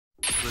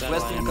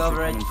Requesting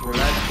coverage for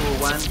Live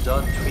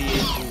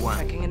 1.3821.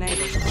 Tracking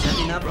enabled.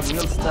 Setting up a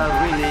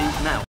Milstar relay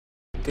now.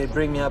 Okay,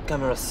 bring me up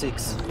camera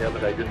 6. Yeah,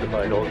 but I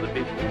identified all the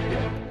victims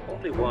here.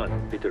 Only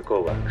one, Peter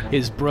Kovacs.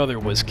 His brother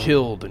was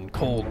killed in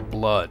cold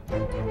blood.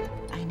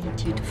 I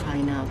need you to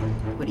find out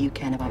what you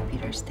can about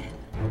Peter's death.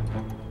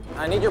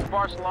 I need your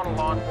Barcelona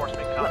law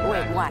enforcement contact.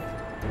 Wait, what?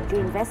 You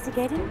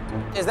investigating?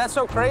 Is that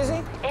so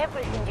crazy?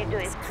 Everything you do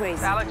is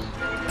crazy. Alex?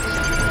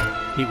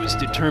 He was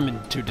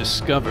determined to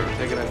discover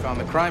Figured I found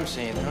the crime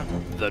scene, huh?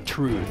 the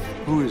truth.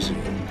 Who is he?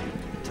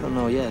 Don't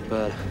know yet,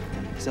 but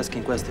he's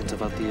asking questions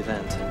about the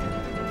event.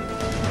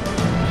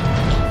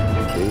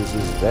 This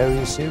is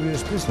very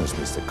serious business,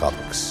 Mr.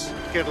 Kovacs.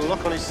 Get a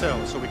lock on his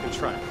cell so we can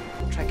track.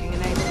 Tracking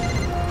enabled.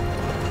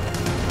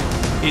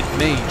 It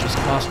may just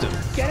cost him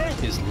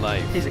his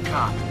life. He's a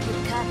cop.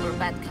 Good cop or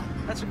bad cop?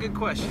 That's a good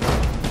question.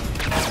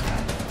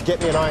 Get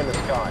me an eye in the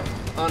sky.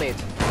 On it.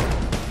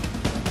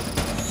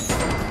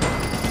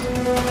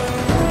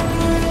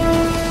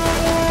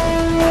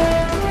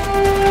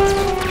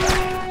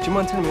 Do you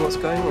mind telling me what's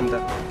going on,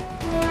 Dad?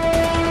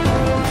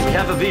 We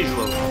have a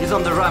visual. He's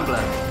on the Rambler,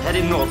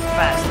 heading north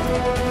fast.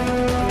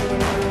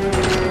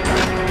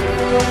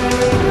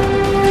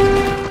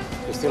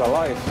 You're still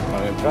alive.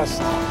 I'm impressed.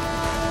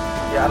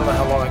 Yeah, I don't know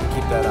how long I can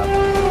keep that up.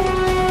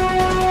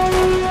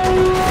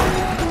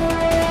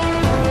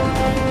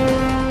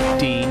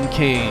 Dean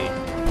Cain.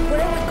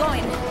 Where are we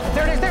going?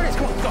 There it is,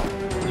 come on, go!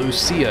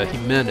 Lucia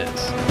Jiménez.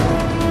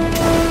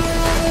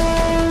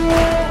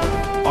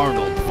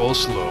 Arnold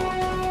Vosloo.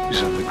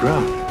 He's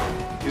underground.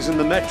 He's in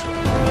the metro.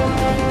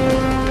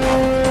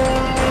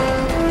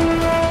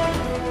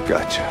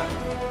 Gotcha.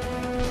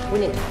 We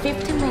need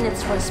 15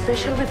 minutes for a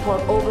special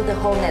report over the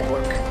whole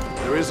network.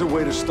 There is a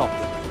way to stop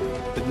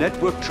them. The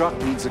network truck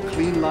needs a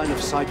clean line of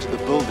sight to the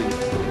building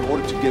in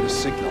order to get a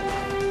signal.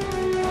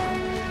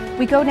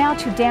 We go now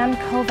to Dan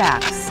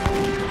Kovacs.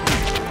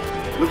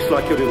 Looks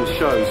like your little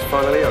show's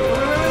finally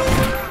over.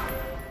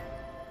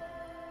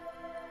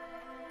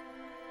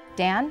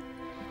 Dan?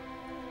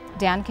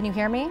 Dan, can you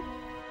hear me?